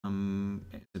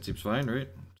It seems fine, right?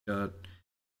 Got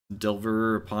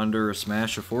Delver, a Ponder, a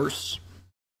Smash, a Force.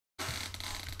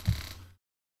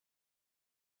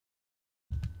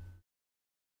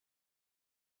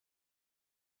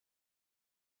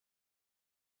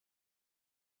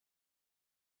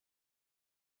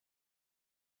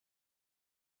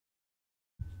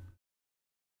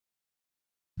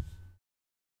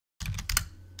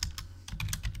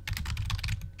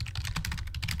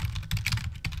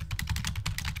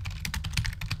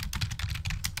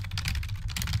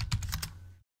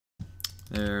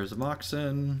 There's a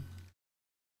Moxen.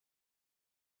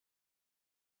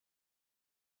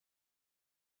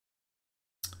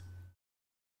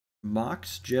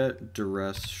 Mox, Jet,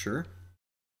 Duress, sure.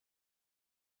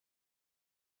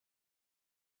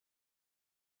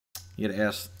 You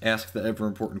gotta ask the ever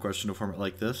important question to a format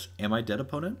like this. Am I dead,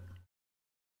 opponent?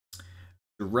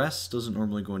 Duress doesn't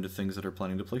normally go into things that are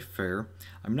planning to play fair.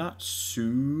 I'm not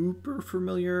super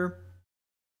familiar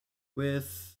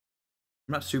with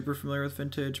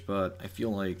Vintage, but I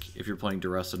feel like if you're playing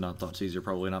Duress and not Thoughtseize, you're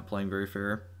probably not playing very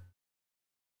fair.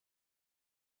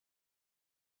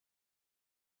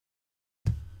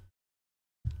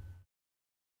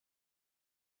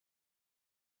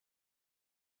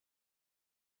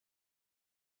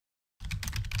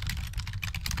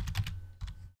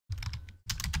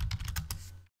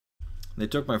 They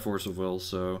took my Force of Will,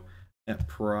 so that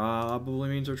probably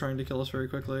means they're trying to kill us very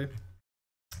quickly.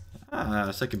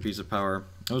 Ah, second piece of power.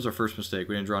 That was our first mistake.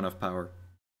 We didn't draw enough power.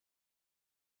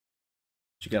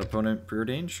 You got opponent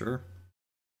preordained? Sure.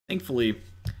 Thankfully,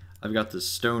 I've got this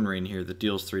Stone Rain here that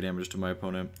deals 3 damage to my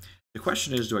opponent. The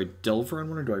question is, do I Delver on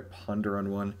one or do I Ponder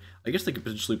on one? I guess they could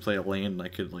potentially play a land and I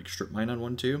could like Strip Mine on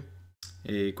one too.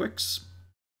 Hey, Quicks.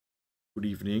 Good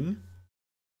evening.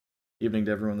 Evening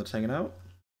to everyone that's hanging out.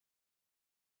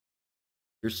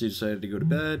 Kirsty decided to go to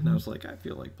bed, and I was like, I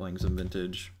feel like playing some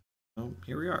Vintage. Oh,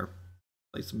 here we are.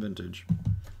 Play some Vintage.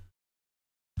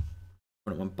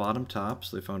 When it went bottom top,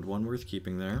 so they found one worth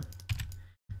keeping there.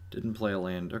 Didn't play a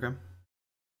land. Okay.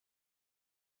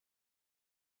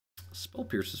 Spell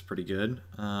Pierce is pretty good.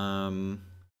 Man,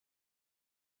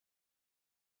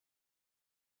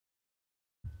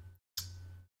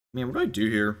 what do I do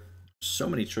here? So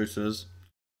many choices.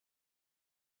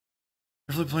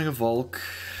 Definitely playing a Volk.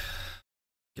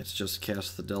 Gets just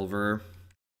cast the Delver.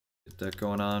 Get that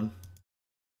going on.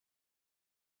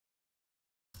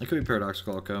 It could be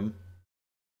Paradoxical Outcome.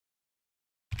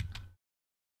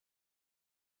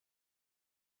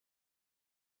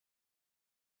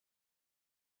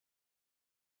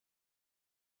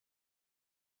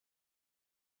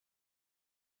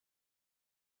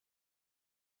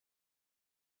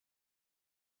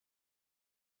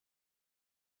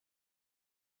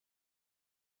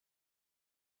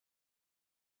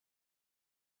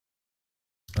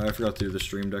 Oh, I forgot to do the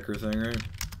Stream Decker thing, right?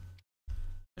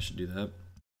 I should do that.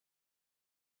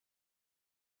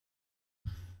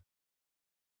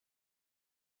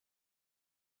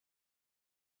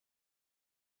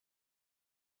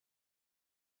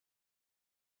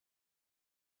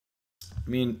 I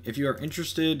mean, if you are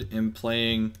interested in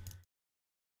playing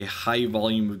a high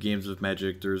volume of games of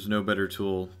Magic, there's no better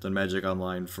tool than Magic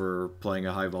Online for playing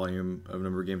a high volume of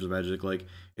number of games of Magic. Like,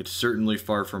 it's certainly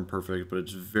far from perfect, but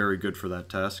it's very good for that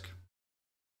task.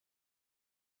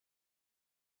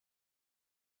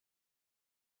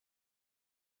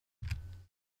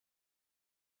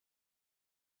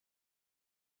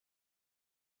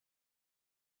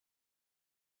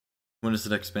 When is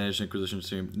the next Spanish Inquisition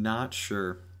stream? Not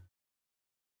sure.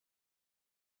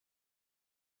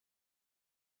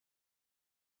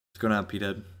 What's going on,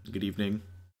 Pete-Head? Good evening.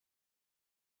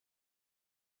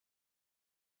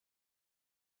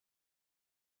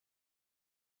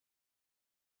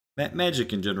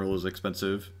 Magic in general is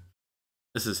expensive.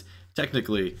 This is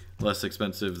technically less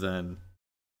expensive than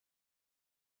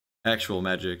actual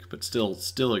Magic, but still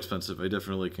expensive. I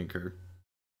definitely concur.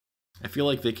 I feel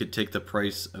like they could take the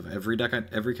price of every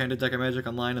kind of deck of Magic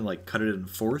Online and like cut it in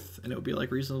fourth, and it would be like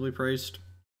reasonably priced.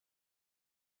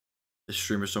 This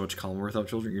stream is so much calmer without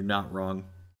children. You're not wrong.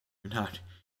 You're not.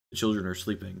 The children are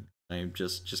sleeping. I am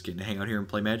just getting to hang out here and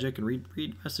play Magic and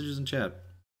read messages in chat.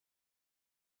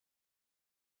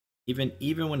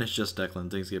 Even when it's just Declan,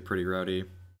 things get pretty rowdy.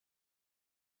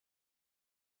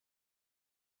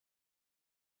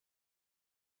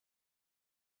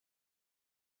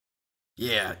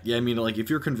 Yeah, I mean, like, if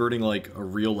you're converting, like, a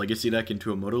real Legacy deck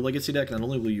into a Moto Legacy deck, not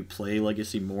only will you play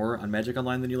Legacy more on Magic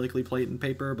Online than you likely play it in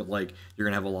paper, but, like, you're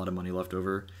gonna have a lot of money left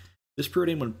over. This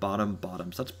Preordain went bottom,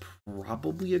 so that's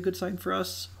probably a good sign for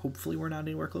us. Hopefully we're not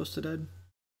anywhere close to dead.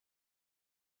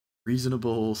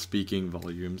 Reasonable speaking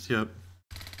volumes, yep.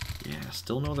 Yeah,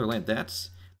 still no other land. That's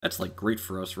like great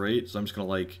for us, right? So I'm just gonna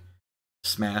like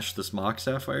smash this Mock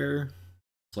Sapphire.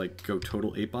 Let's like go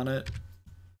total ape on it.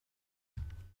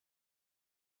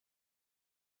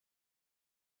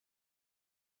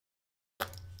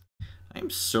 I'm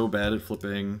so bad at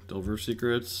flipping Delver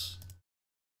Secrets.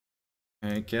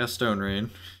 Alright, cast Stone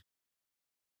Rain.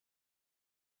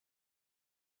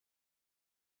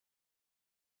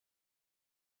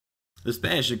 The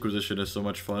Spanish Inquisition is so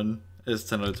much fun. It's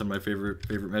 10 out of 10 my favorite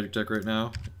Magic deck right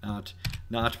now.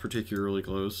 Not particularly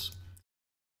close.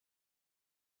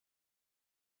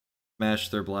 Smash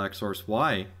their black source.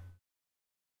 Why?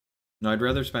 No, I'd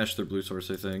rather smash their blue source,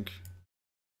 I think.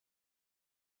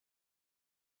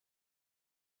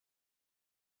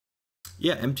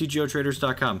 Yeah,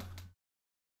 mtgotraders.com.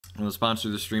 I'm going to sponsor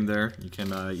the stream there. You can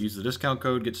use the discount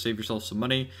code, get to save yourself some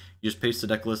money. You just paste the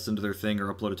deck list into their thing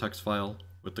or upload a text file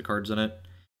with the cards in it.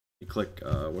 You click,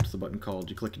 what's the button called?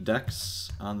 You click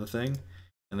decks on the thing,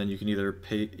 and then you can either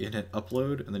hit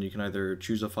upload, and then you can either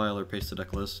choose a file or paste the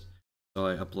deck list. So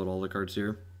I upload all the cards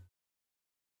here.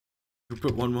 We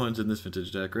put 1/1s in this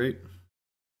vintage deck, right?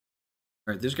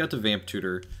 Alright, there's got the Vamp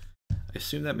Tutor. I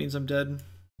assume that means I'm dead?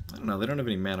 I don't know, they don't have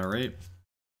any mana, right?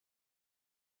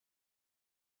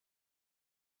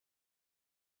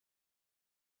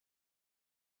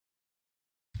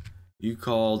 You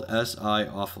called SI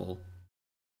awful.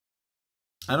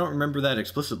 I don't remember that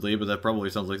explicitly, but that probably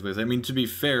sounds like this. I mean, to be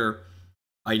fair,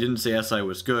 I didn't say SI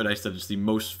was good. I said it's the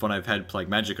most fun I've had playing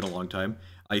Magic in a long time.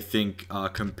 I think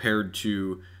compared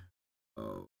to...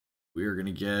 we're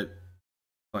gonna get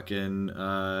fucking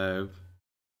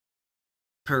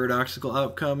paradoxical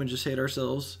outcome and just hate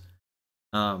ourselves.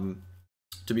 To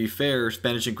be fair,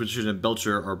 Spanish Inquisition and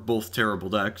Belcher are both terrible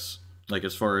decks. Like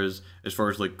as far as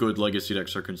like good legacy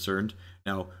decks are concerned.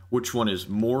 Now, which one is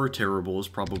more terrible is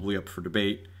probably up for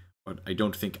debate, but I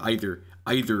don't think either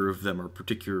of them are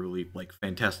particularly like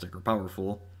fantastic or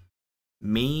powerful.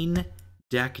 Main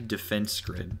deck defense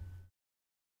grid.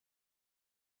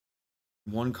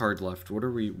 One card left. What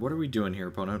are we doing here,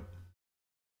 opponent?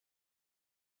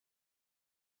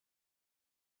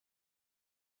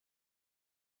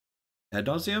 Ad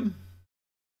nauseum?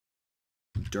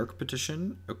 Dark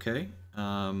Petition, okay.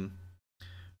 Storm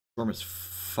is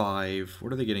 5.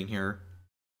 What are they getting here?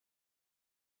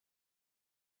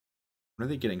 What are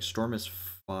they getting? Storm is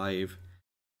 5.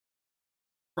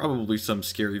 Probably some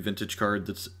scary vintage card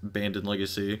that's banned in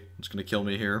Legacy. It's gonna kill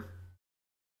me here.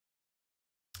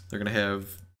 They're gonna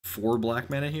have 4 black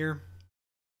mana here.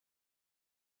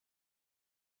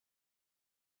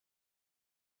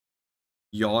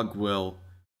 Yogg-Will.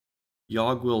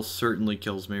 Yogg-Will certainly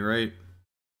kills me, right?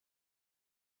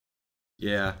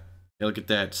 Yeah, look at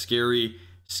that. Scary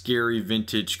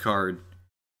vintage card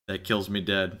that kills me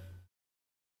dead.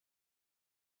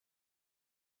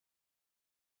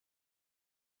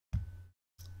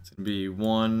 It's gonna be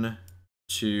 1,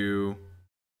 2.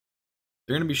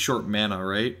 They're gonna be short mana,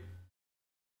 right?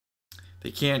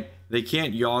 They can't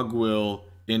Yogg-Will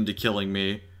into killing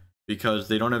me because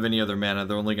they don't have any other mana.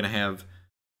 They're only gonna have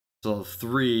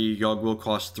 3. Yogg-Will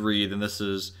costs 3. Then this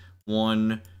is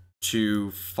 1, 2,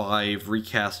 5,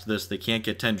 recast this. They can't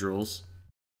get tendrils.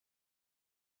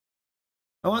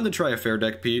 I wanted to try a fair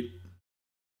deck, Pete.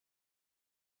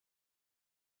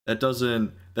 That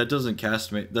doesn't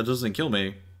cast me. That doesn't kill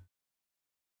me.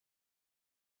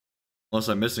 Unless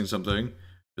I'm missing something.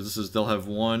 Because they'll have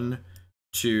 1,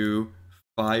 2,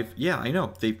 5. Yeah, I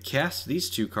know. They cast these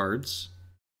 2 cards.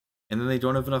 And then they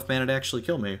don't have enough mana to actually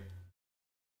kill me.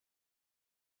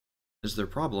 Is their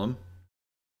problem.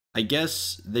 I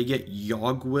guess they get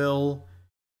Yogg-Will,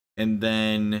 and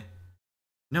then...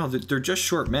 No, they're just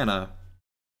short mana.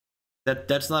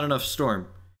 That's not enough Storm.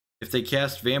 If they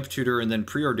cast Vamp Tutor and then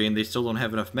Preordain, they still don't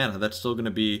have enough mana. That's still going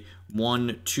to be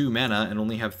 1, 2 mana and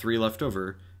only have 3 left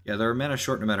over. Yeah, they're mana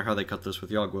short no matter how they cut this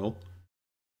with Yogg-Will.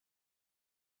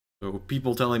 So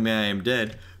people telling me I am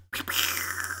dead...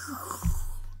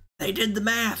 They did the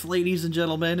math, ladies and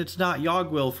gentlemen. It's not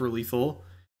Yogg-Will for lethal.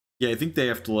 Yeah, I think they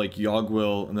have to, like,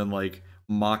 Yogg-Will and then, like,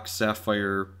 Mock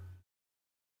Sapphire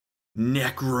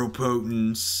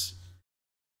Necropotence.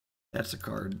 That's a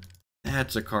card.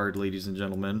 That's a card, ladies and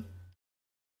gentlemen.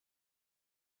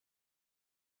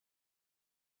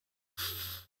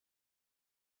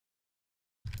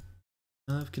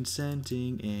 Of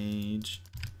consenting age.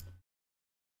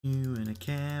 You in a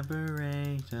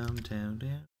cabaret, downtown,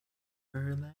 down,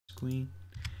 burlesque queen.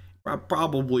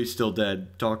 Probably still dead.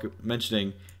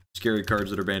 Mentioning scary cards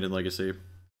that are banned in Legacy.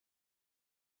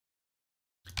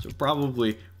 So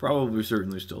probably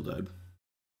certainly still dead.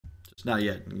 Just not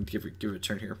yet. Give it a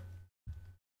turn here.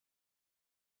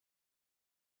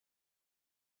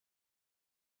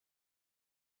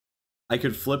 I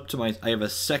could flip to my. I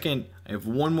have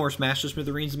one more Smash the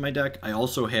Smithereens in my deck. I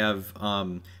also have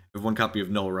one copy of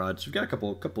Null Rod. So we've got a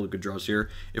couple of good draws here.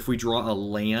 If we draw a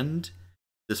land,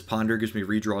 this Ponder gives me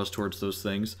redraws towards those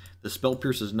things. The Spell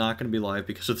Pierce is not going to be live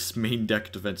because of this main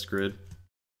deck defense grid.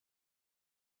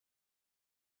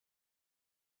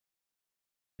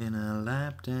 In a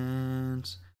lap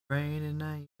dance, Friday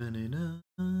night,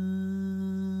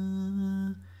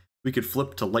 we could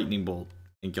flip to Lightning Bolt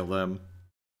and kill them.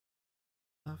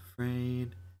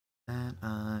 Afraid that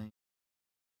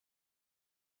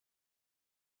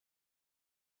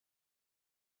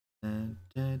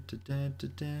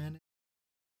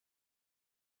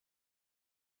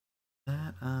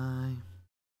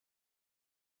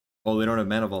Oh, they don't have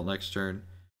Mana Vault next turn.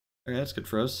 Okay, that's good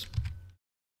for us.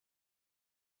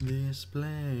 This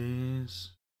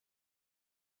place,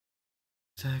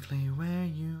 exactly where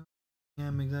you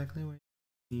am, exactly where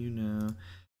you know,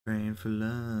 praying for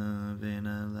love in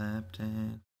a lap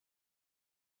dance.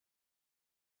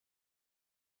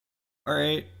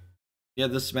 Alright. Yeah,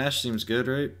 this Smash seems good,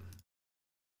 right?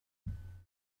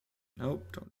 Nope,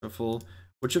 don't shuffle.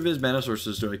 Which of his mana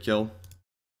sources do I kill?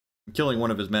 I'm killing one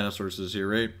of his mana sources here,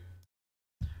 right?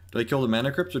 Do I kill the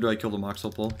Mana Crypt or do I kill the Mox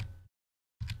Opal?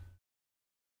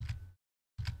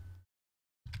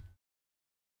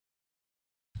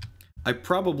 I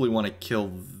probably want to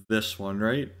kill this one,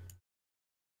 right?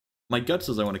 My gut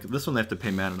says I want to kill this one. They have to pay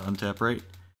mana to untap, right?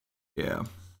 Yeah.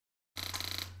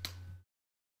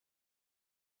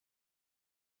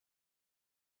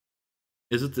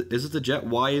 Is it the jet?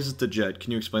 Why is it the jet?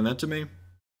 Can you explain that to me?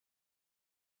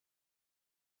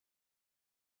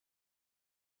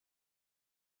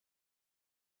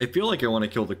 I feel like I want to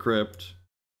kill the crypt.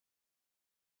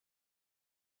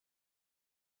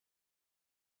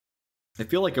 I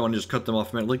feel like I want to just cut them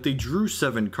off. Like, they drew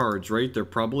 7 cards, right? They're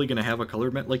probably going to have a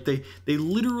colored mana. Like, they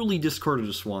literally discarded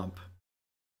a swamp.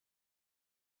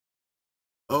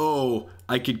 Oh,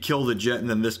 I could kill the jet and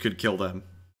then this could kill them.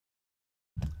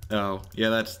 Oh, yeah,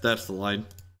 that's the line.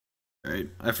 Alright,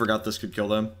 I forgot this could kill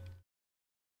them.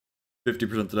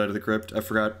 50% to die to the crypt. I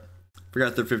forgot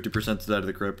they're 50% to die to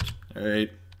the crypt.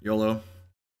 Alright, YOLO.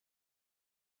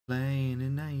 Playing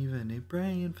it naive and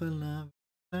praying for love.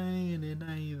 Playing it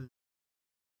naive.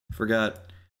 Forgot.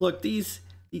 Look, this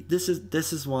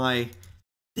is why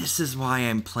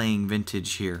I'm playing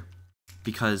Vintage here.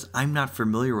 Because I'm not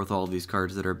familiar with all these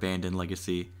cards that are banned in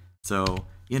Legacy. So,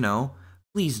 you know,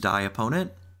 please die,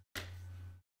 opponent.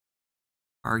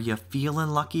 Are you feeling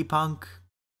lucky, punk?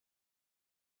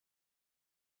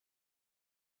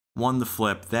 Won the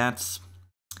flip. That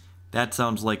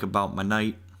sounds like about my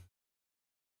night.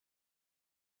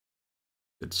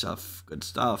 Good stuff. Good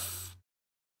stuff.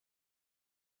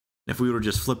 If we would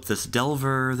have just flipped this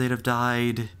Delver, they'd have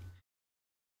died.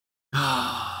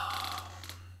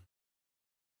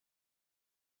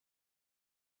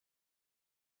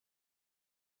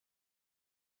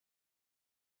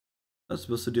 That's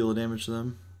supposed to deal the damage to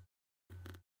them.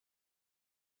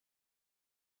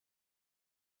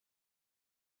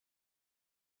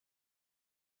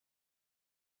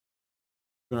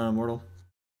 Immortal.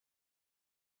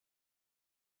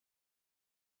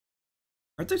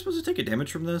 Aren't they supposed to take a damage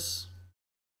from this?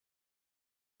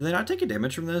 Did they not take a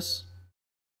damage from this?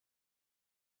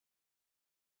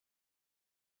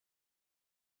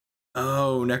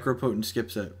 Oh, Necropotent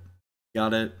skips it.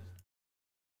 Got it.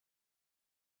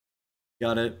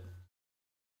 Got it.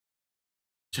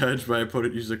 Judged by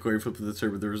opponent uses a coin flip to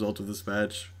determine the result of this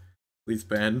match. Please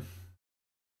ban.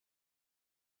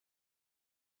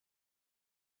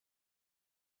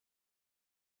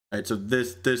 Alright, so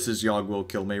this is Yogg will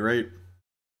kill me, right?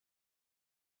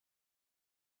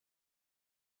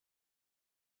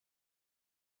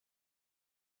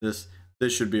 This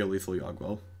should be a lethal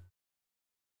Yogg.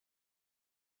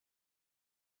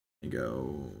 You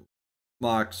go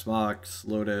Mox,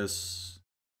 Lotus.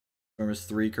 Storm is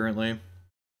 3 currently.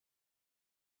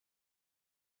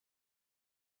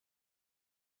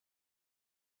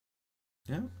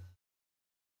 Yeah.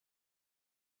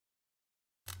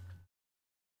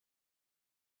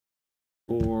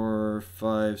 Four,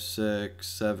 5, 6,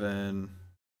 7,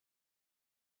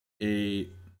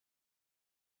 8,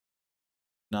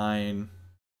 9.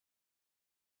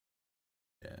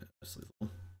 Yeah, that's lethal.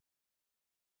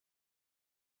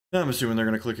 I'm assuming they're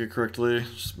gonna click it correctly.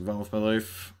 Just move on with my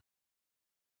life.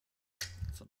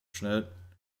 That's unfortunate.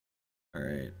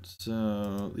 Alright,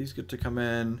 so these get to come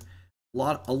in. A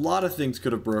lot of things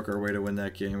could have broke our way to win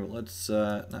that game, but let's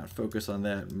not focus on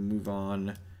that and move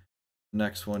on.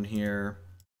 Next one here.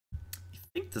 I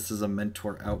think this is a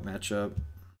Mentor out matchup.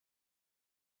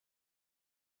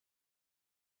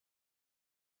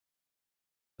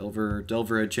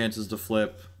 Delver had chances to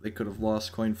flip. They could have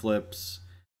lost coin flips.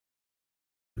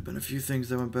 There've been a few things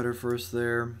that went better for us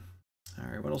there.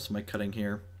 Alright, what else am I cutting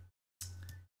here? I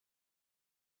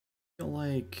feel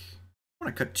like I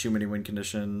want to cut too many win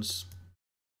conditions.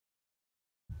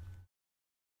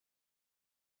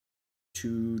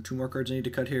 Two more cards I need to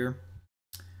cut here.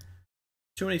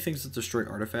 Too many things that destroy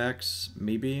artifacts,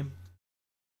 maybe.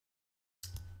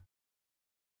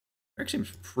 It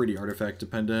seems pretty artifact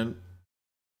dependent.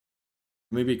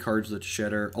 Maybe cards that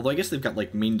shatter. Although I guess they've got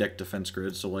like main deck defense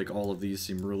grid, so like all of these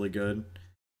seem really good.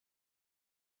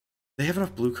 They have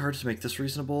enough blue cards to make this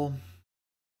reasonable.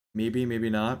 Maybe, maybe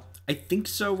not. I think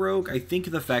so, Rogue. I think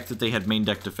the fact that they had main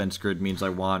deck defense grid means I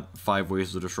want 5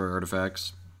 ways to destroy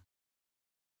artifacts.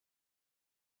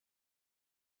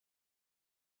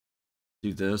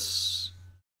 Do this.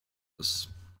 This.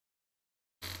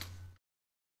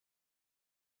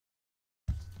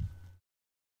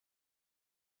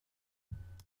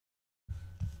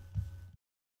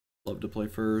 Love to play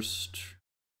first.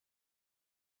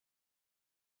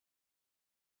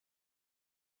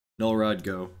 Null Rod,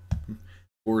 go.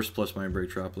 Force plus Mind Break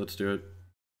Trap. Let's do it.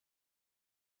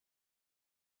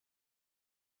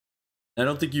 I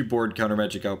don't think you board Counter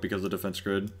Magic out because of defense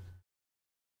grid. I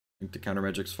think the Counter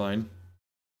Magic's fine.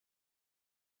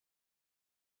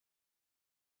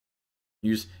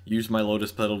 Use my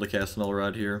Lotus Petal to cast Null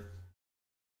Rod here.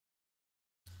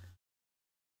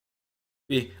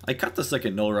 I cut the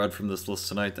second Null Rod from this list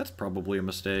tonight. That's probably a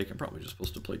mistake. I'm probably just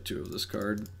supposed to play 2 of this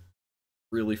card.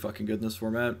 Really fucking good in this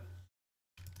format.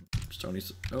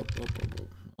 Tony's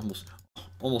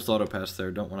almost auto pass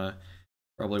there. Don't want to.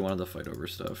 Probably wanted to fight over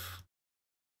stuff.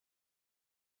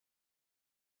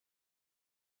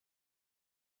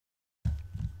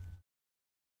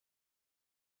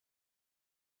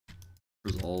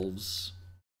 Resolves.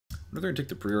 I'm gonna take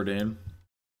the preordain.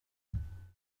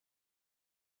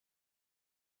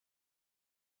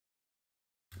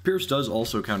 Pierce does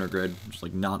also counter grid, just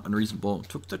like not unreasonable.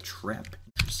 Took the trap.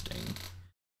 Interesting.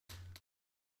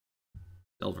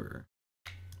 Delver.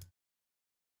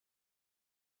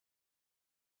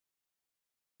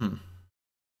 Take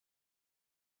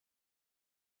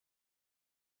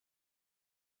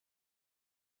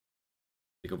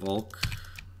a Volk.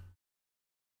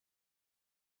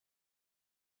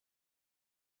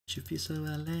 This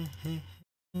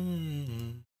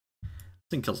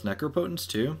thing kills Necropotence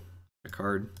too. A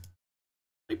card.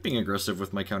 I like being aggressive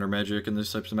with my counter magic in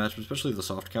these types of matchups, especially the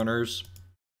soft counters.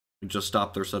 Just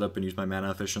stop their setup and use my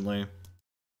mana efficiently.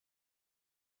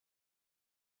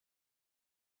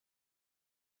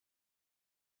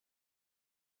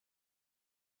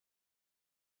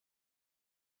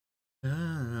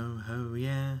 Oh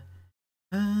yeah.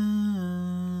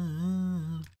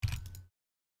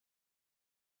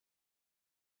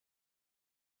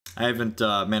 I haven't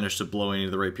managed to blow any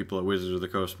of the right people at Wizards of the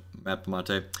Coast, Matt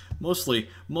Monte. Mostly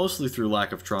through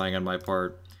lack of trying on my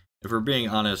part. If we're being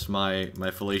honest, my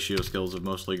fellatio skills have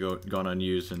mostly gone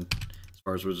unused, and as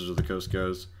far as Wizards of the Coast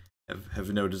goes,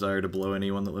 have no desire to blow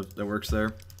anyone that works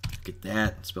there. Get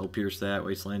that, Spell Pierce that,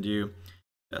 Wasteland you.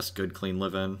 That's good, clean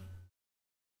living.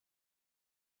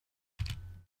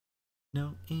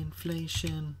 No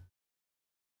inflation.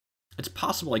 It's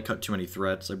possible I cut too many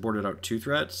threats. I boarded out 2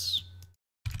 threats.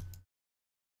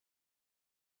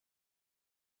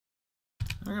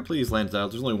 I'm gonna play these lands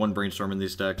out. There's only 1 brainstorm in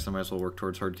these decks. I might as well work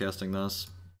towards hard casting this.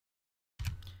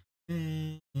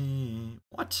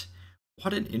 What?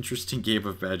 What an interesting game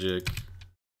of Magic.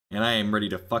 And I am ready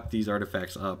to fuck these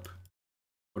artifacts up.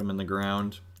 Put them in the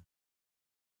ground.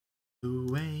 The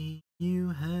way you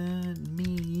hurt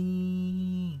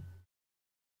me.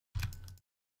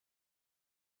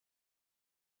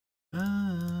 Here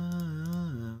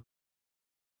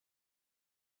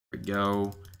we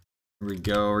go. Here we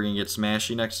go. We're gonna get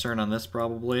smashy next turn on this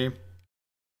probably.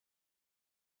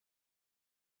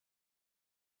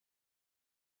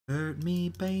 Hurt me,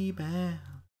 baby.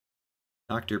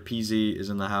 Dr. Peasy is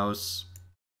in the house.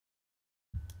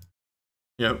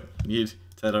 Yep, need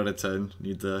 10 out of 10.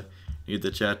 Need the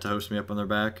chat to host me up on their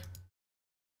back.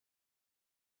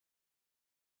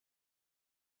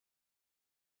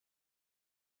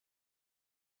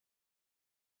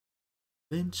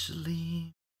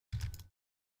 Eventually.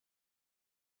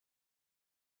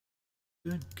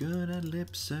 Good at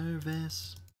lip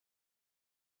service.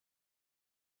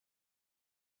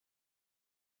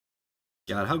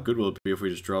 God, how good will it be if we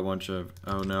just draw a bunch of...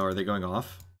 Oh no, are they going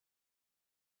off?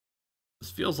 This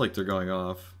feels like they're going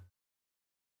off.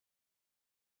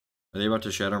 Are they about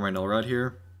to shatter my Null Rod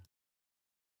here?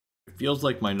 It feels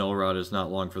like my Null Rod is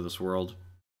not long for this world.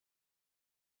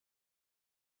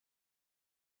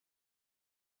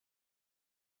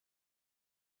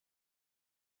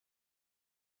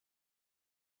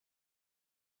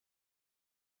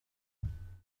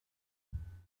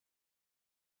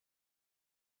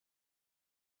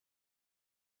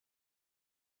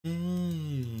 Oh.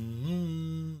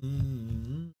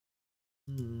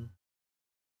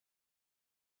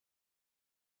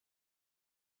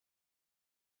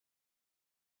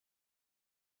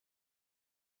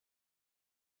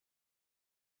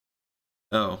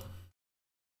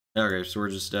 Okay, so we're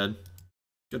just dead.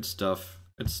 Good stuff.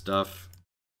 Good stuff.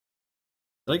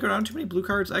 Did I go down too many blue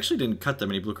cards? I actually didn't cut that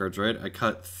many blue cards, right? I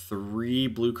cut 3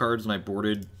 blue cards and I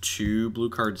boarded 2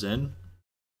 blue cards in.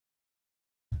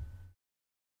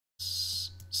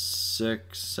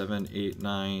 6, 7, 8,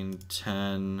 9,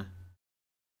 10,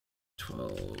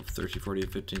 12, 13, 14,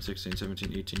 15, 16,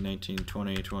 17, 18, 19,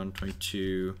 20, 21,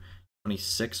 22,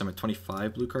 26. I'm at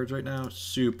 25 blue cards right now.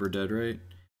 Super dead, right?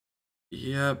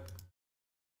 Yep.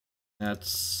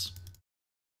 That's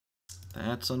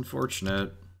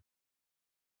unfortunate.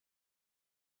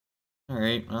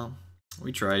 Alright, well,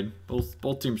 we tried.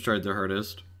 Both teams tried their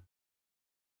hardest.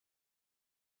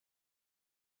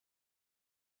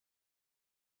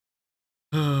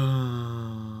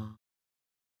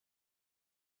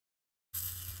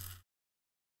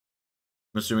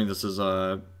 I'm assuming this is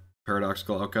a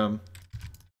paradoxical outcome.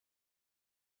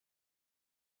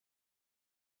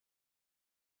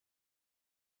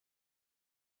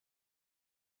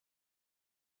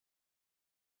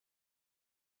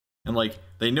 And, like,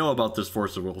 they know about this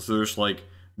Force of Will, so they're just, like,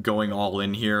 going all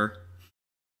in here.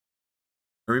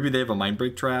 Or maybe they have a Mind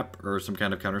Break trap or some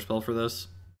kind of counterspell for this.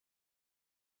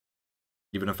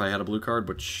 Even if I had a blue card,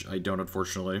 which I don't,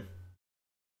 unfortunately.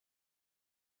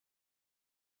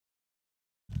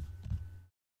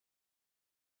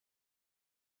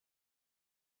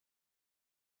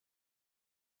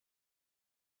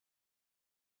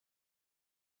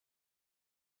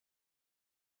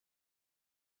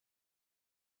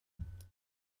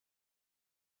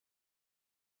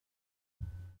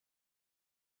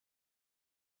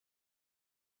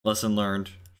 Lesson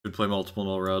learned. Should play multiple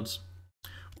null rods.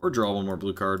 Or draw one more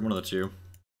blue card, one of the two.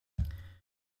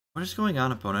 What is going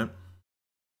on, opponent?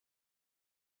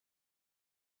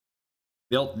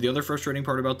 The other frustrating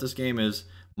part about this game is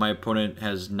my opponent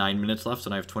has 9 minutes left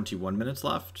and I have 21 minutes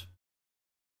left.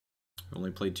 Only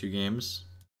played 2 games.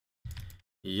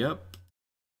 Yep.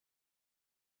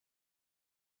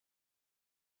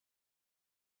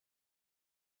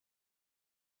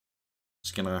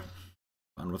 Just gonna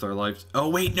on with our lives. Oh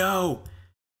wait, no!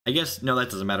 I guess no, that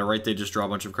doesn't matter, right? They just draw a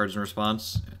bunch of cards in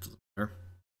response. It doesn't matter.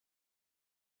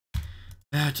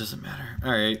 That doesn't matter.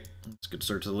 Alright, let's get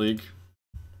start to the league.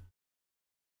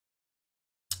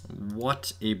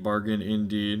 What a bargain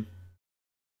indeed.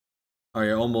 I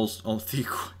almost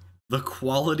the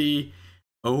quality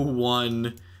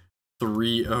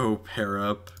 0130 pair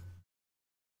up.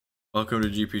 Welcome to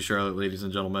GP Charlotte, ladies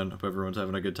and gentlemen. Hope everyone's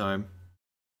having a good time.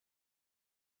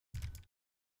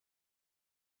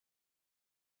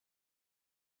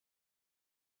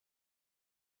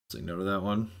 Say no to that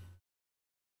one.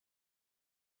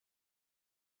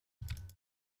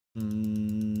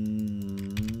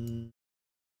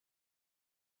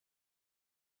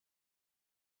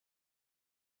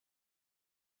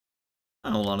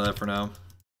 I'll hold on to that for now.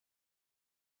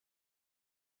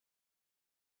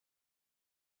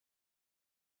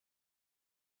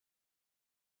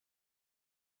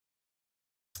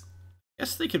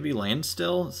 Guess they could be land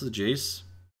still. This is a Jace.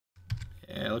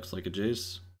 Yeah, it looks like a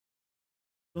Jace.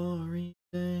 Glory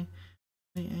day,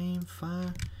 I aim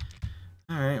fire.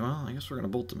 Alright, well, I guess we're gonna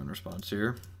bolt them in response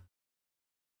here.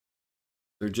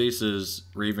 Their Jace's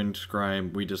Raven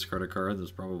Scryme, we discard a card,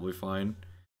 that's probably fine.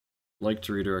 Like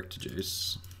to redirect to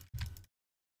Jace.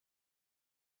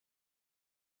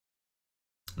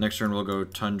 Next turn we'll go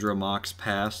Tundra, Mox,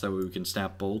 Pass, that way we can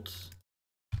snap Bolt.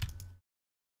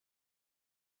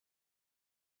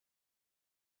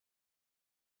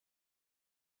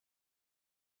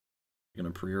 Gonna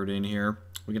preordain here.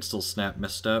 We can still snap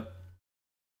Misstep.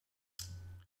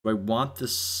 Do I want the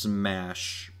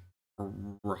Smash?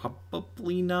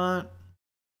 Probably not.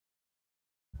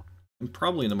 I'm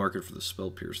probably in the market for the Spell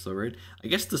Pierce though, right? I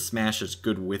guess the Smash is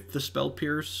good with the Spell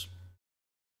Pierce.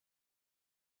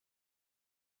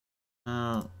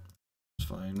 It's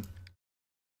fine.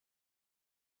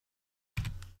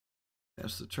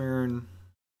 Pass the turn.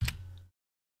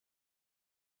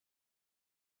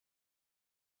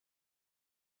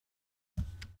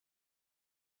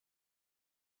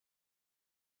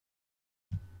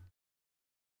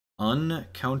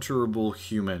 Uncounterable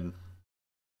Human.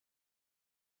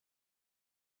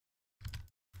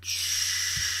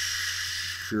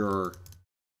 Sure.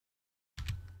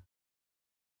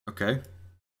 Okay.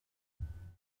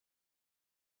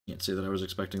 Can't say that I was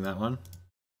expecting that one.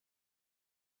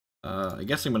 I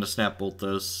guess I'm going to snap bolt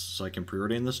this so I can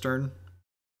preordain this turn.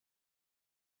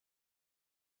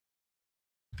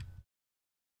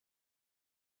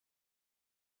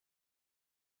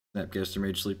 Snapcaster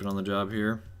Mage sleeping on the job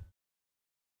here.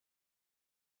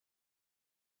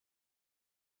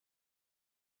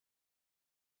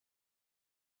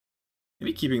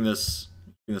 Maybe keeping this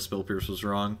Spell Pierce was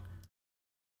wrong.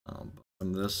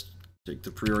 From this, take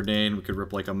the Preordain. We could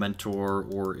rip like a Mentor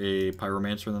or a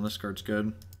Pyromancer, and then this card's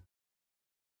good.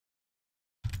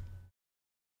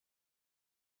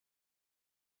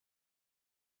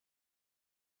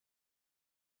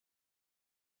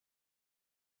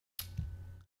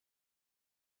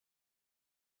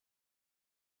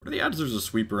 What are the odds there's a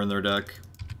Sweeper in their deck?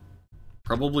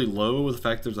 Probably low with the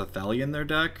fact there's a Thalia in their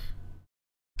deck.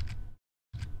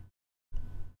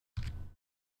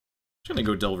 I'm gonna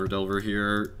go Delver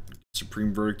here,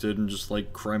 Supreme Verdicted, and just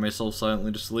like cry myself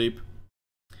silently to sleep.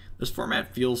 This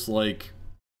format feels like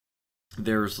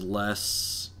there's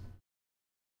less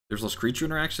creature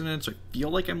interaction in it, so I feel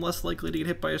like I'm less likely to get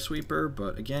hit by a Sweeper,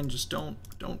 but again, just don't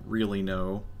really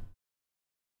know.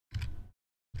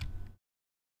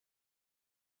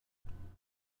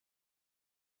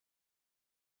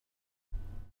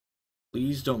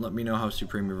 Please don't let me know how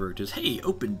Supreme Revert is. Hey,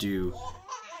 Open Dew!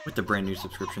 With the brand new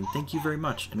subscription. Thank you very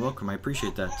much and welcome. I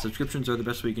appreciate that. Subscriptions are the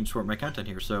best way you can support my content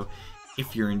here, so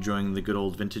if you're enjoying the good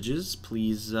old vintages,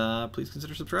 please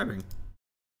consider subscribing.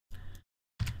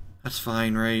 That's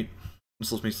fine, right?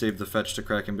 This lets me save the fetch to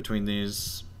crack in between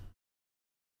these.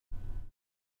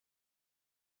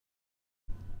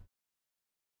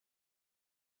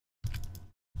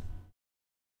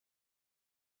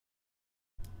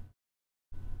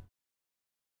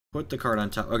 Put the card on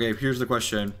top. Okay, here's the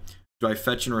question. Do I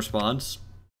fetch in response?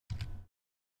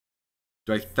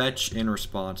 Do I fetch in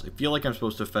response? I feel like I'm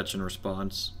supposed to fetch in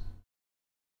response.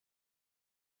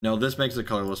 No, this makes it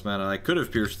colorless mana. I could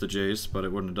have pierced the Jace, but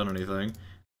it wouldn't have done anything.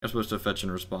 I'm supposed to fetch in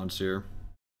response here.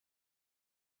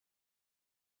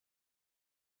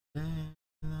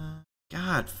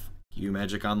 God, fuck you,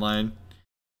 Magic Online.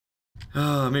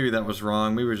 Maybe that was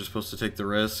wrong. Maybe we're just supposed to take the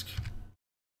risk.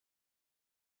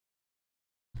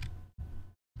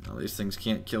 No, these things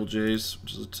can't kill Jace,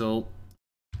 which is a tilt.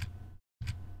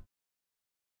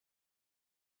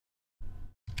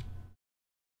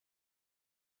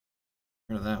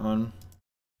 Rid of that one.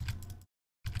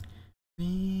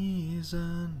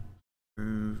 Reason,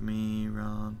 prove me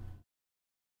wrong.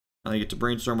 I get to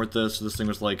brainstorm with this, so this thing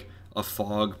was like a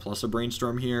fog plus a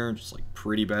brainstorm here. Just like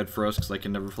pretty bad for us because I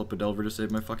can never flip a Delver to save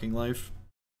my fucking life.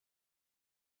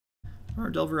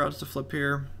 Or Delver odds to flip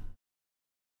here.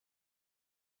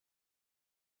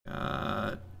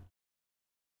 I'm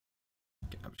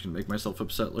just gonna make myself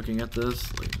upset looking at this.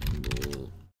 Lightning Bolt.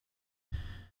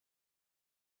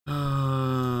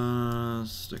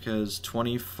 Stick has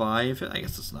 25. I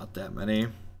guess it's not that many.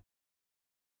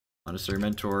 Monastery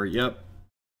Mentor. Yep.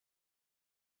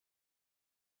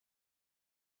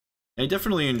 I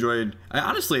definitely enjoyed.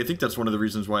 I think that's one of the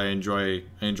reasons why I enjoy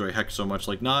Hex so much.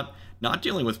 Like not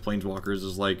dealing with Planeswalkers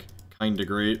is like kind of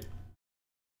great.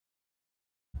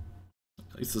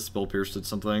 At least the Spell Pierce did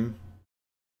something.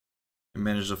 I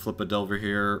managed to flip a Delver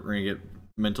here. We're gonna get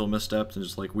mental missteps and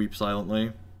just like weep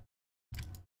silently.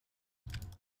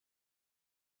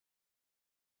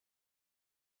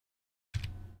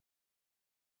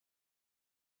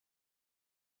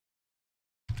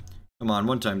 Come on,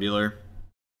 one-time dealer.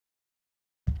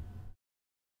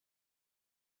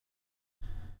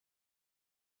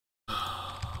 So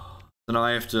now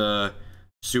I have to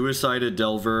suicide a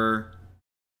Delver,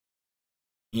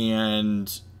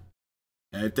 and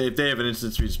if they have an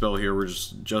instant speed spell here, we're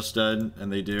just dead,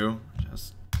 and they do.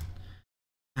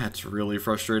 That's really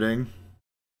frustrating.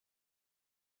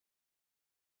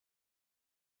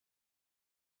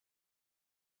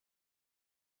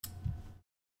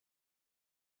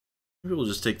 Maybe we'll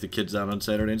just take the kids out on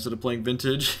Saturday instead of playing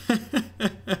Vintage.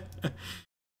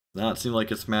 Not seem like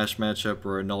a Smash matchup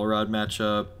or a Null Rod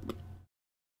matchup.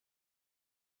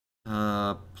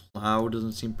 Plow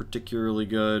doesn't seem particularly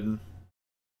good.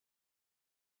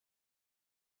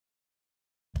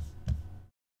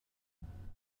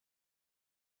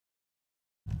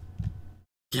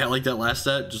 Yeah, like that last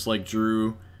set, just like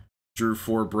drew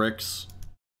 4 bricks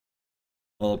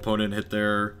while opponent hit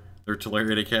their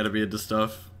Tolarian Academy into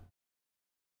stuff.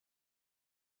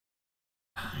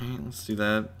 Alright, let's do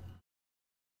that.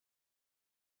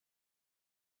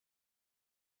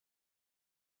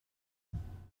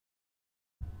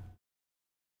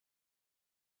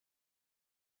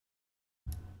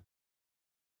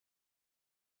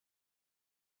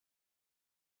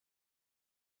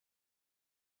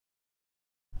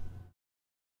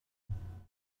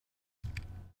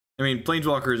 I mean,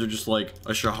 Planeswalkers are just like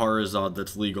a Shahrazad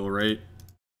that's legal, right?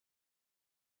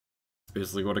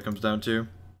 Basically what it comes down to.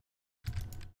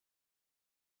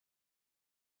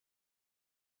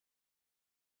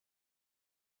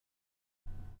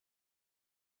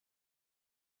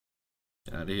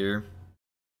 out of here.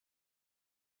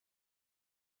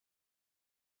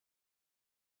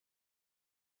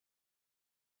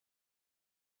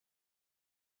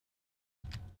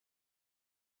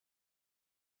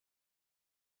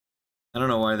 I don't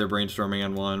know why they're brainstorming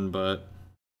on one, but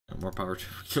more power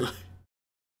to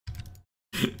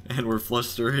and we're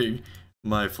flustering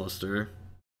my fluster.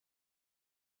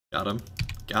 Got him.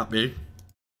 Got me.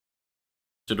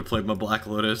 Should have played my Black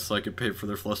Lotus so I could pay for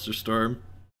their Fluster Storm.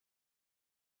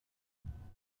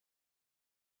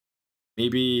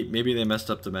 Maybe they messed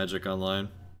up the magic online.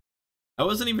 I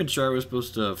wasn't even sure I was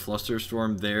supposed to Fluster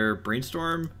Storm their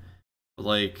Brainstorm, but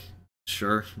like,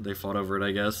 sure, they fought over it,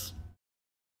 I guess.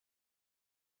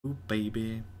 Ooh,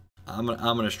 baby. I'm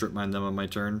gonna strip mine them on my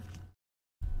turn.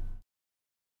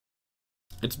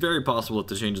 It's very possible that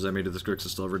the changes I made to this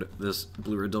this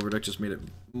blue-red Delver deck just made it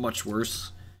much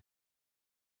worse.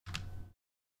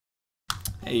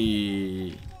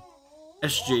 Hey,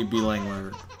 SJB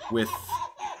Langler with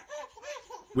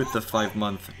the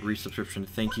 5-month resubscription.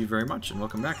 Thank you very much and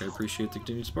welcome back. I appreciate the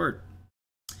continued support.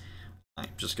 I'm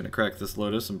just gonna crack this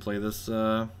Lotus and play this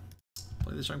Young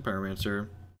Pyromancer.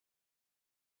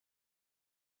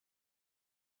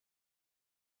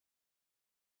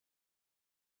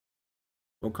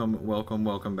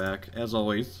 Welcome back. As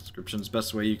always, subscription's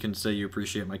best way you can say you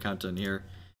appreciate my content here.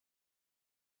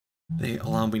 They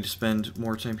allow me to spend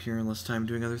more time here and less time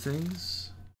doing other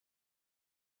things.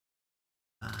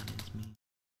 That is me.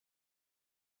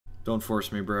 Don't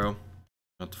force me, bro.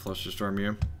 Not to Fluster Storm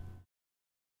you.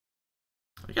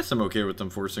 I guess I'm okay with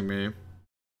them forcing me.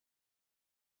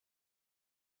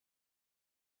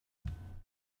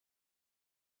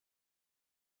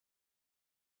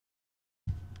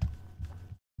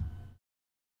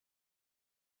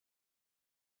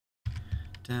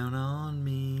 Down on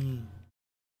me.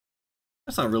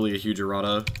 That's not really a huge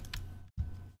errata.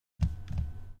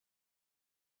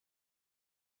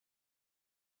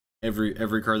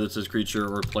 Every card that says creature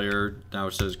or player now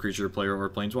says creature, player, or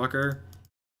planeswalker.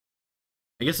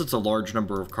 I guess it's a large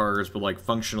number of cards, but like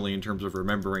functionally in terms of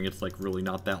remembering, it's like really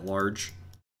not that large.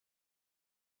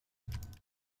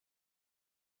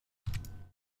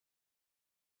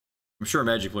 I'm sure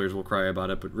Magic players will cry about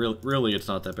it, but really it's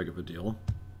not that big of a deal.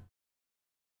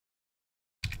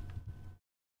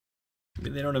 I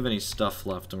mean, they don't have any stuff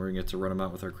left, and we're gonna get to run them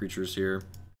out with our creatures here.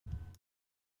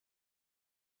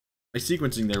 My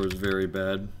sequencing there was very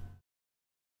bad.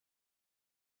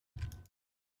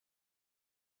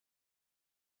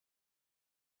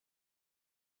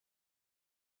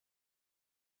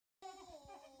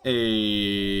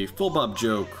 A Full Bob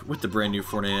Joke with the brand new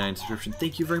 $4.99 subscription.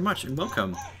 Thank you very much, and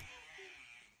welcome.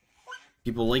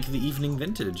 People like the evening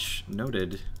vintage.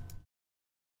 Noted.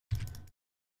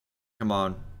 Come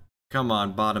on. Come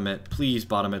on, bottom it. Please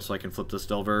bottom it so I can flip this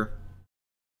Delver.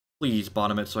 Please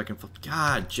bottom it so I can flip.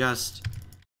 God, just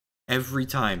every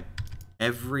time.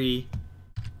 Every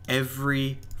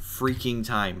freaking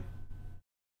time.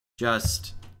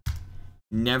 Just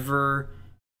never,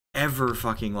 ever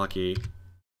fucking lucky.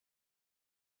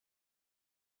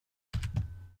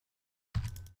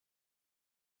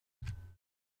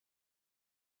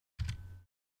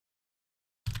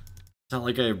 It's not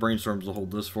like I have Brainstorms to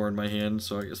hold this for in my hand,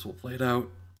 so I guess we'll play it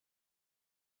out.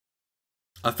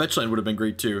 A Fetchland would have been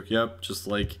great too. Yep, just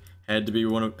like had to be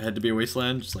a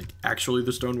Wasteland. Just like actually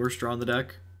the Stoneworst draw on the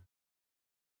deck.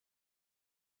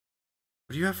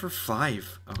 What do you have for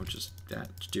 5? Oh, just that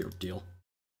deal.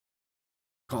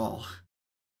 Call.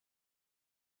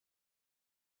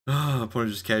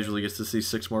 Opponent just casually gets to see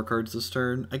 6 more cards this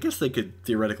turn. I guess they could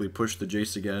theoretically push the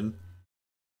Jace again.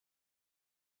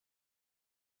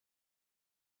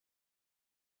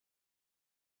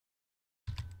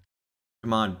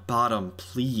 Come on, bottom,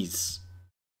 please.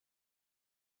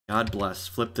 God bless.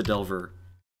 Flip the Delver.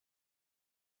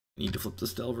 Need to flip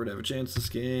this Delver to have a chance this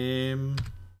game.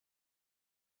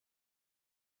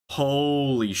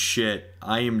 Holy shit.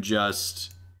 I am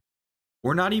just...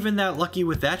 We're not even that lucky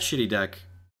with that shitty deck.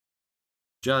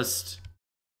 Just...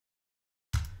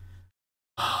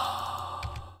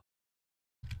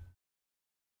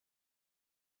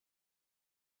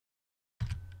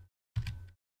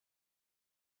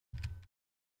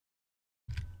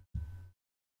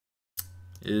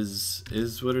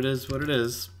 is what it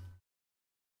is.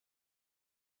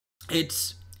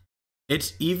 It's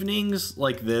evenings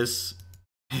like this.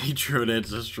 Hatred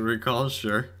Ancestral Recall,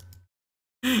 sure.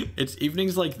 It's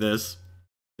evenings like this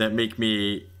that make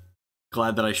me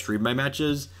glad that I stream my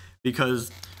matches, because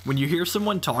when you hear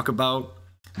someone talk about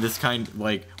this kind,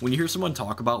 like when you hear someone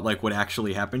talk about like what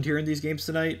actually happened here in these games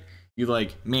tonight, you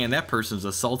like, man, that person's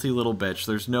a salty little bitch.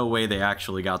 There's no way they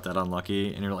actually got that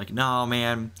unlucky. And you're like, no,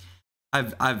 man,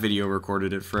 I've video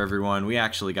recorded it for everyone. We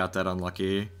actually got that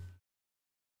unlucky.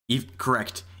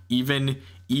 Correct. Even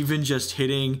just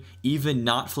hitting, even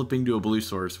not flipping to a blue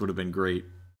source would have been great.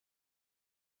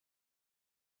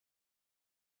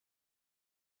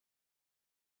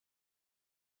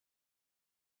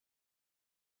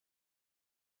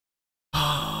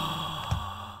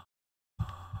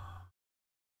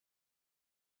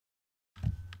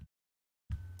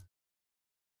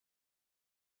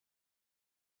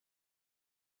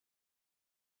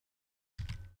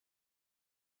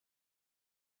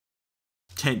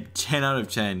 Ten out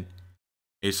of 10.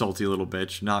 A salty little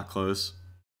bitch. Not close.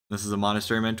 This is a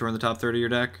Monastery Mentor in the top 30 of your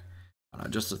deck.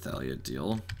 Just a Thalia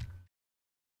deal.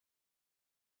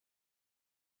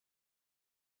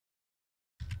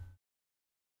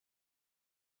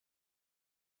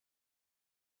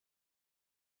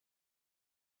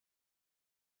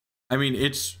 I mean,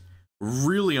 it's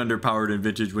really underpowered in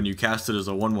Vintage when you cast it as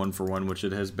a 1/1 for 1, which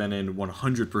it has been in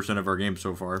 100% of our games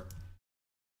so far.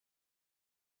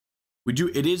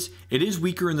 It is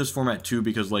weaker in this format too,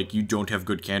 because like you don't have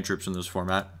good cantrips in this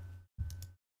format.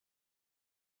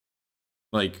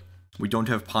 Like, we don't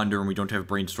have Ponder and we don't have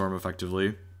Brainstorm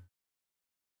effectively.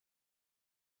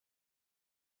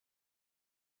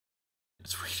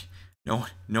 It's weird.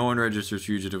 No one registers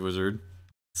Fugitive Wizard.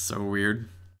 It's so weird.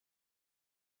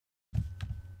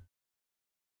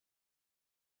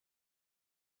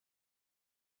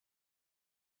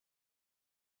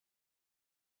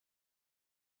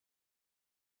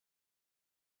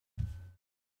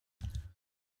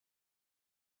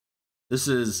 This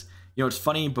is, it's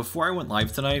funny, before I went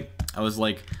live tonight, I was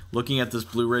like looking at this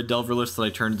blue-red Delver list that I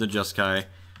turned into Jeskai,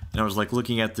 and I was like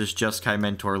looking at this Jeskai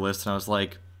Mentor list, and I was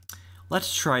like,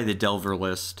 let's try the Delver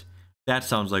list. That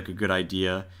sounds like a good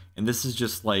idea. And this is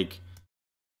just like,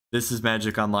 this is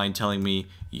Magic Online telling me,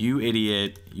 you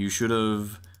idiot, you should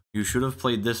have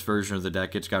played this version of the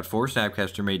deck. It's got 4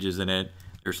 Snapcaster Mages in it.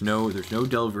 There's no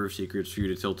Delver secrets for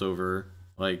you to tilt over.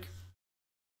 Like,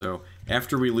 so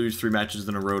after we lose 3 matches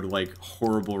in a row to like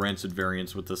horrible Rancid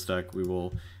variants with this deck, we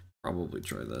will probably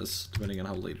try this, depending on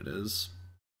how late it is.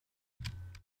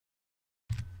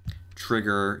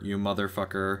 Trigger, you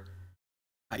motherfucker.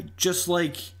 I just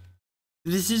like,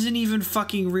 this isn't even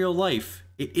fucking real life.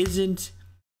 It isn't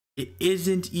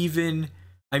even,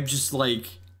 I'm just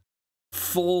like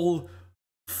full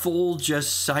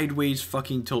just sideways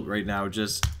fucking tilt right now.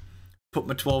 Just put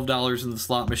my $12 in the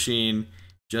slot machine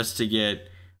just to get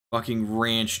fucking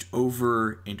ranched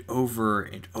over and over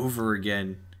and over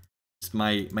again.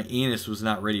 My anus was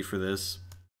not ready for this.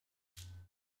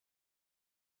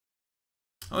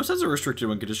 Oh, this has a restricted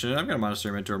win condition. I've got a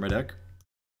Monastery Mentor in my deck.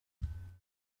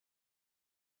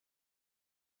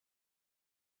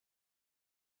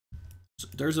 So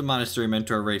there's a Monastery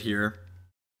Mentor right here.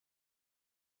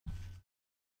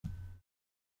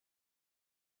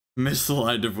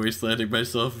 Misaligned of wastelanding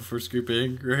myself before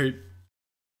scooping, right?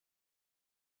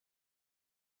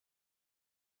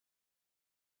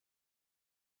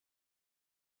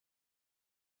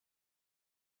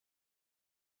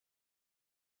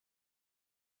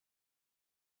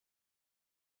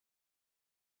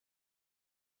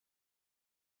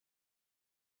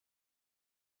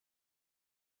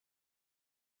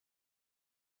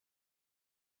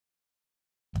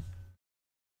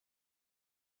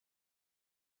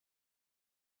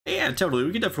 Yeah, totally.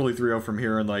 We can definitely 3-0 from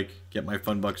here and like get my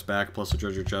fun bucks back plus a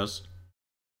treasure chest.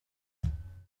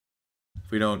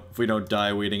 If we don't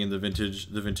die waiting in the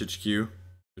vintage queue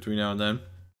between now and then.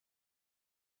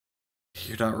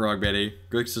 You're not wrong, Betty.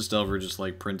 Grixis Delver just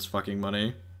like prints fucking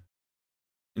money.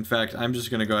 In fact, I'm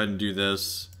just gonna go ahead and do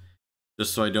this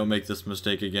just so I don't make this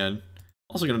mistake again.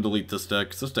 Also gonna delete this deck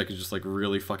because this deck is just like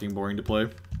really fucking boring to play.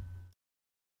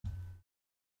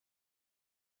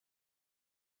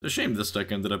 It's a shame this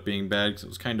deck ended up being bad because it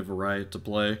was kind of a riot to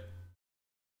play.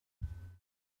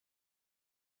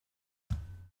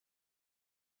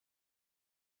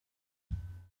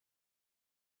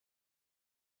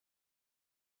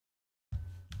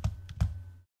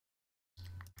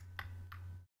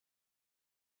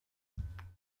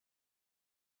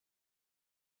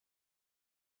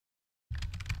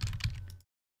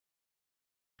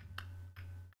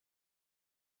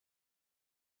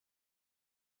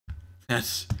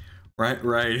 That's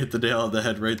right, hit the nail on the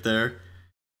head right there.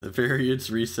 The variance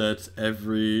resets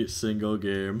every single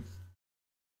game.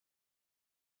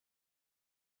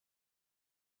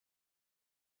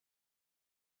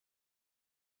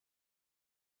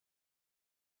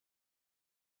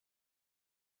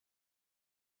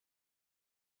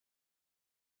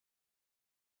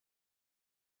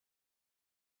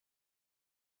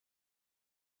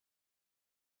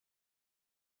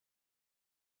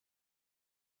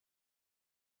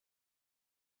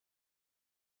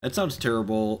 That sounds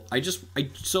terrible.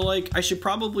 So like I should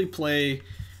probably play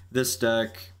this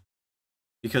deck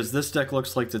because this deck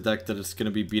looks like the deck that it's going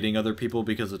to be beating other people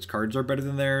because its cards are better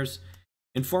than theirs.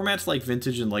 In formats like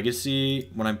Vintage and Legacy,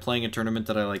 when I'm playing a tournament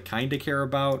that I like kind of care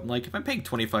about, like if I'm paying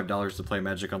 $25 to play a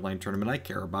Magic Online tournament, I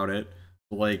care about it.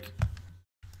 But like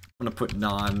I'm gonna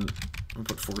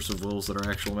put Force of Wills that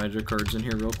are actual Magic cards in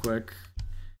here real quick.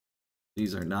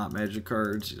 These are not Magic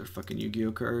cards, these are fucking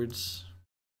Yu-Gi-Oh cards.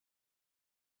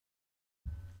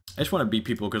 I just want to beat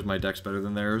people because my deck's better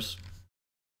than theirs.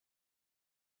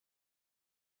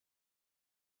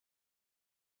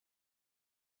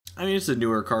 I mean, it's a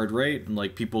newer card, right? And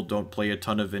like people don't play a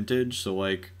ton of Vintage, so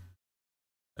like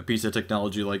a piece of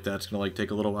technology like that's gonna like take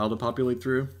a little while to populate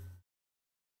through.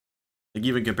 Like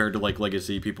even compared to like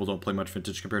Legacy, people don't play much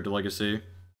Vintage compared to Legacy.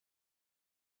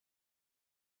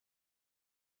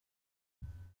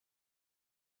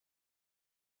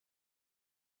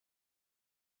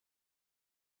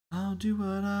 I'll do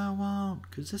what I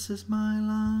want, cause this is my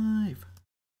life.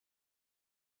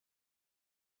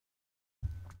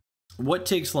 What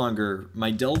takes longer,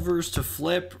 my Delvers to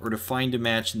flip or to find a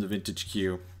match in the Vintage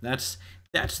queue? That's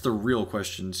the real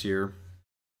questions here.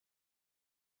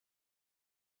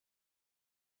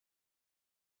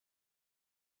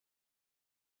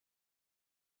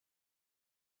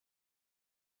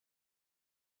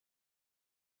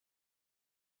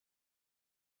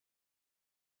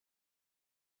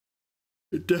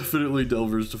 Definitely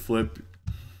Delvers to flip.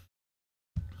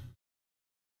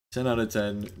 10 out of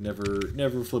 10.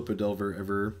 Never flip a Delver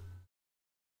ever.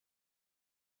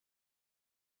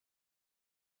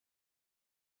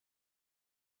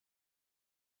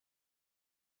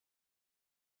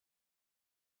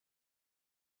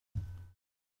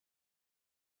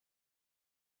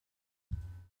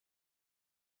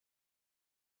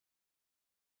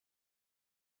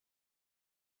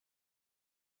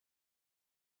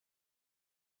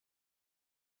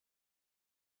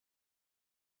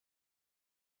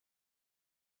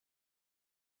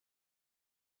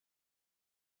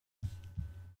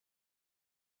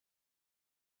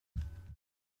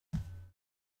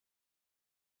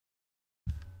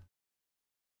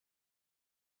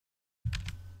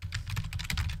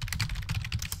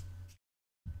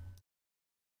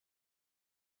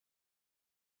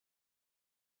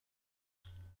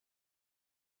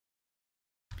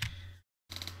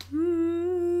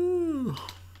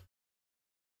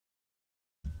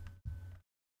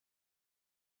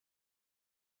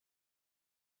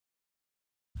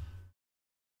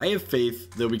 I have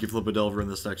faith that we can flip a Delver in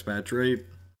this next match, right?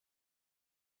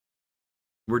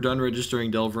 We're done registering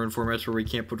Delver in formats where we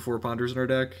can't put 4 Ponders in our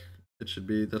deck. That's gonna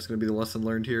be the lesson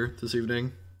learned here this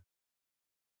evening.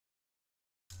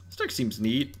 This deck seems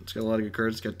neat. It's got a lot of good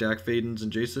cards. It's got Dak Fadens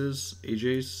and Jaces,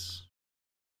 AJs.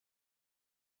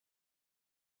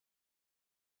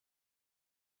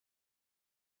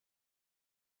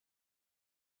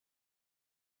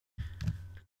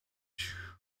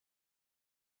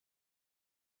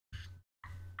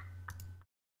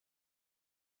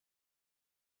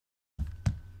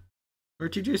 Are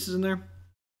 2 Jaces in there?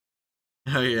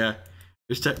 Oh yeah.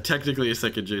 There's technically a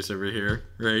second Jace over here,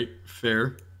 right?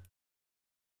 Fair.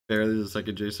 Fair, there's a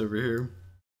second Jace over here.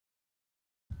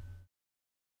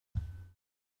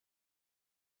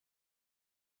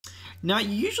 Now,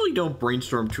 you usually don't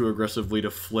brainstorm too aggressively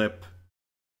to flip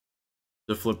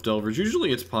Delvers.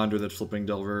 Usually it's Ponder that's flipping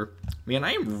Delver. Man,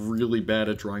 I am really bad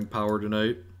at drawing power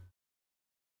tonight.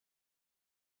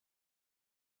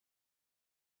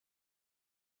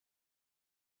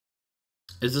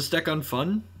 Is this deck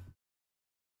unfun?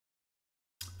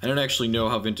 I don't actually know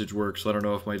how Vintage works, so I don't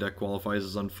know if my deck qualifies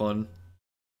as unfun.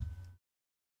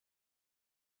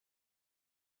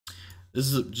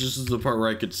 This is the part where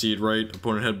I concede, right?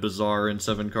 Opponent had Bazaar and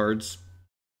 7 cards.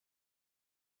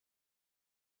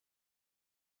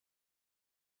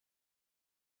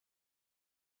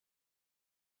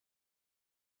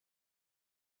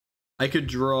 I could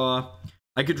draw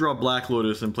Black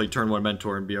Lotus and play turn 1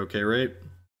 Mentor and be okay, right?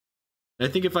 I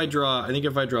think if I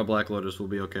draw Black Lotus, we'll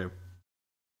be okay.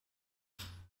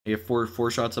 I get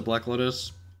four shots at Black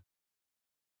Lotus.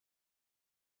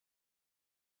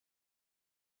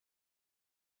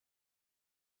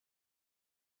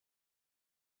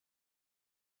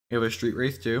 You have a Street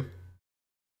Wraith too.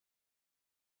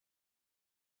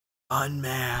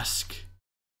 Unmask.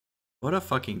 What a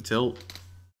fucking tilt.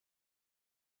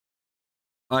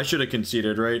 I should have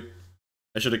conceded, right?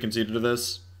 I should have conceded to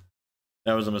this.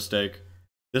 That was a mistake.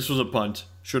 This was a punt.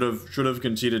 Should have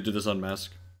conceded to this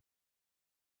unmask.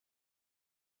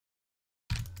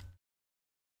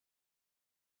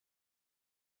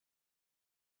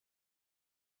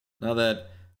 Now that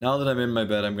Now that I'm in my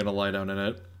bed, I'm gonna lie down in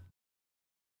it.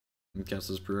 And cast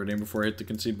this pre-ordering before I hit the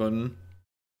concede button.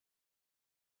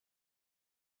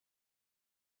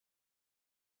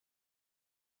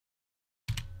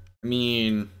 I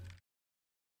mean...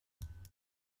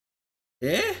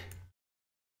 Eh?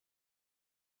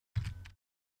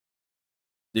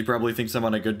 He probably thinks I'm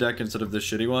on a good deck instead of this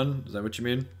shitty one? Is that what you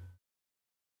mean?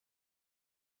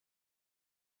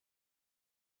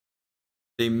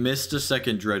 They missed a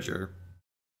second dredger.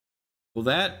 Well,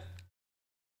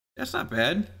 that's not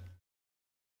bad.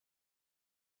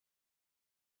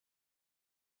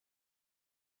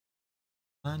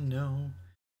 I know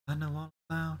all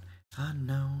about, I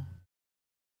know.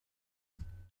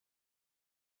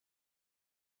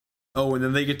 Oh, and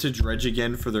then they get to dredge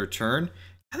again for their turn?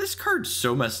 God, this card's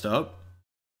so messed up.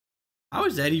 How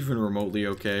is that even remotely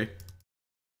okay?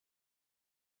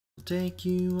 I'll take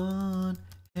you on,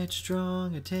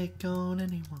 headstrong, and take on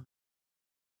anyone.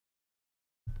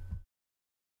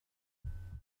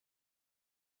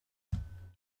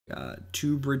 Got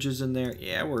 2 bridges in there.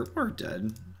 Yeah, we're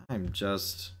dead.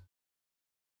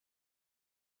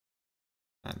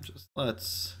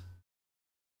 Let's...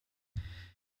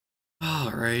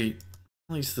 Alright.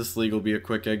 At least this league will be a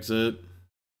quick exit.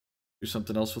 Do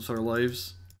something else with our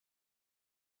lives.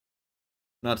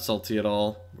 Not salty at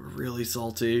all. We're really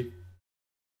salty.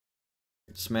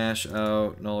 Smash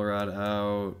out. Null Rod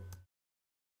out.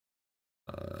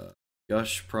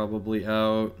 Gush probably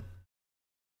out.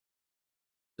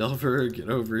 Delver, get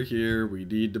over here. We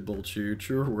need to bolt you.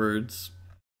 Truer words.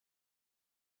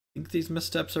 I think these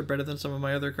missteps are better than some of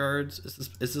my other cards.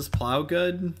 Is this plow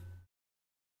good?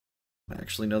 I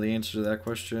actually know the answer to that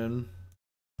question.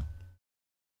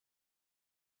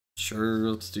 Sure,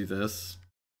 let's do this.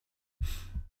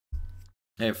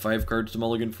 I have 5 cards to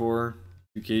mulligan for.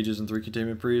 2 cages and 3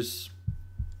 containment priests.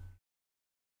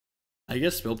 I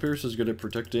guess Spell Pierce is good at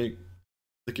protecting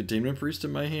the containment priest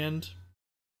in my hand.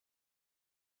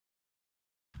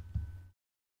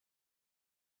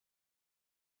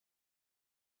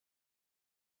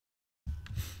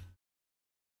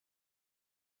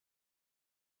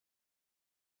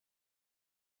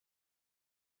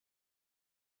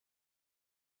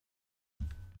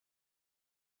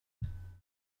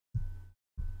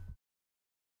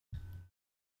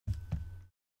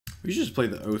 We should just play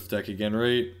the Oath deck again,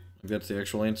 right? Like that's the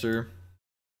actual answer.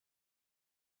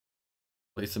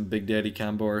 Play some Big Daddy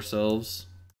combo ourselves.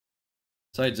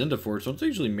 Besides into Force, don't they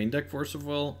usually main deck Force of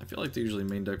Will? I feel like they usually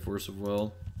main deck Force of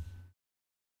Will.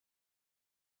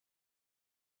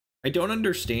 I don't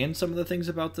understand some of the things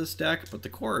about this deck, but the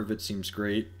core of it seems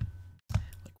great.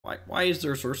 Like, why is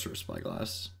there a Sorcerer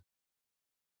Spyglass?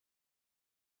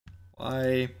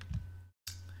 Why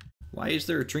is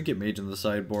there a Trinket Mage in the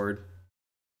sideboard?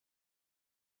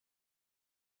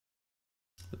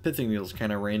 The Pithing Needle is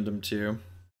kind of random too.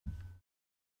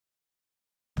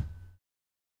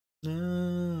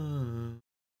 No,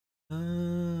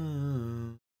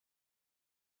 no,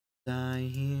 die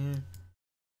here.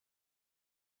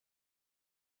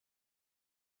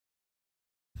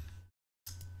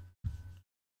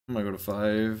 I'm gonna go to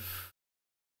 5.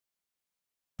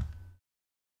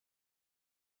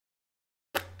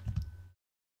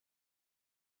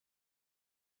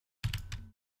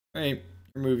 Alright,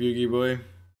 remove Yugi boy.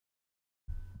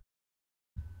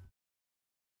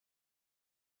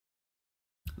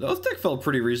 The Oath deck felt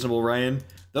pretty reasonable, Ryan.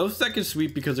 The Oath deck is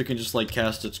sweet because it can just, like,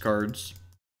 cast its cards.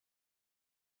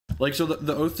 Like, so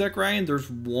the Oath deck, Ryan, there's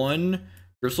 1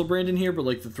 Gristlebrand in here, but,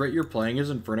 like, the threat you're playing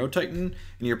is Inferno Titan,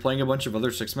 and you're playing a bunch of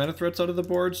other 6-mana threats out of the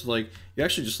board, so, like, you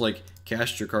actually just, like,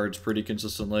 cast your cards pretty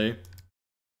consistently.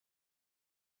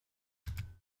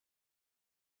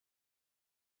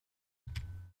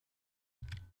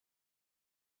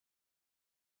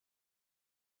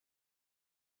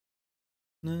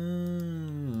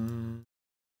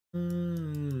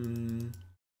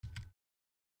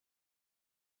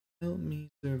 Help me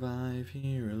survive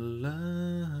here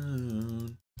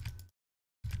alone.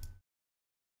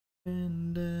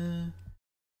 Surrender,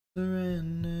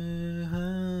 surrender.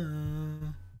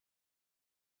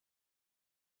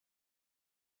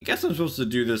 I guess I'm supposed to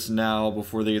do this now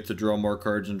before they get to draw more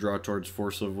cards and draw towards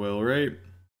Force of Will, right?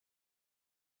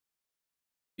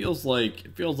 Feels like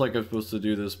I'm supposed to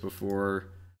do this before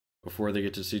they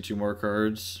get to see 2 more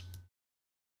cards.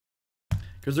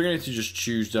 Because they're going to just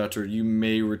choose after you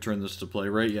may return this to play,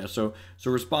 right? Yeah, so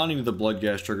responding to the Blood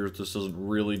Gas triggers, this doesn't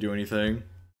really do anything.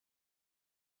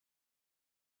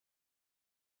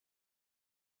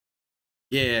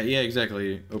 Yeah,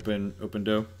 exactly. Open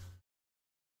do.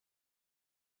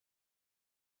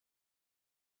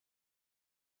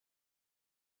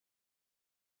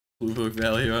 Blue book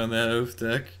value on that oath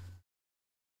deck.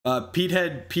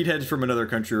 Petehead's from another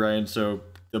country, Ryan, so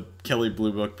the Kelly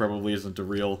Blue Book probably isn't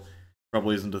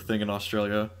a thing in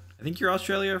Australia. I think you're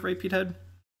Australia, right, Petehead?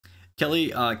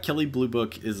 Kelly Blue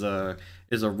Book is a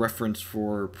reference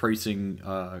for pricing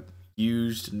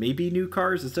used, maybe new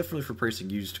cars. It's definitely for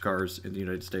pricing used cars in the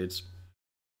United States.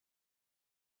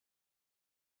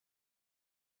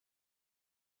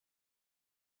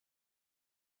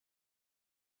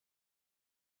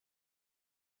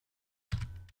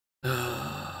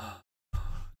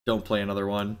 Don't play another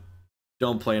one.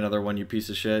 Don't play another one, you piece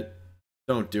of shit.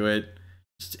 Don't do it.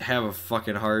 Just have a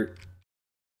fucking heart.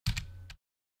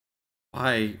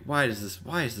 Why is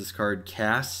this card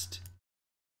cast?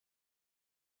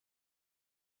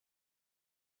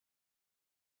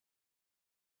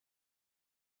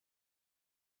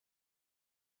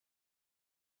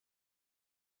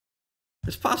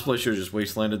 It's possible I should have just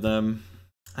wastelanded them.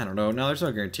 I don't know. No, there's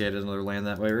no guarantee I did another land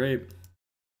that way, right?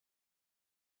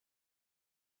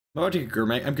 I'm about to take a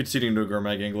Gurmag. I'm conceding to a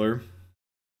Gurmag Angler.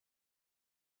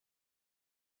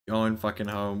 Going fucking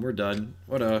home. We're done.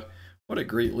 What a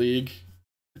great league.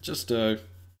 Just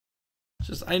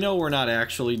I know we're not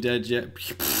actually dead yet.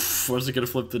 Wasn't gonna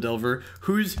flip the Delver.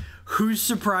 Who's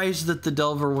surprised that the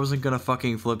Delver wasn't gonna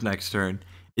fucking flip next turn?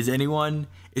 Is anyone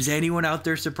out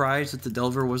there surprised that the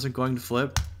Delver wasn't going to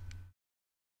flip?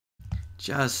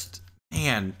 Just,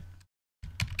 man,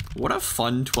 what a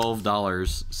fun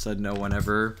 $12, said no one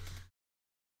ever.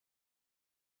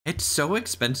 It's so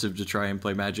expensive to try and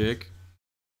play Magic.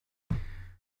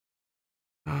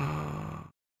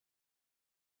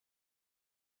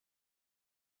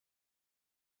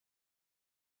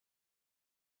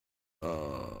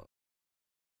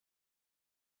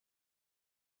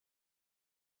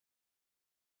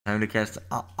 Time to cast.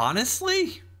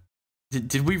 Honestly,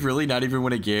 did we really not even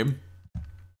win a game?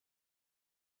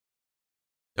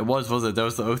 It was it? That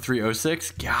was the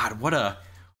 03-06? God,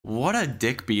 what a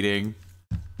dick beating.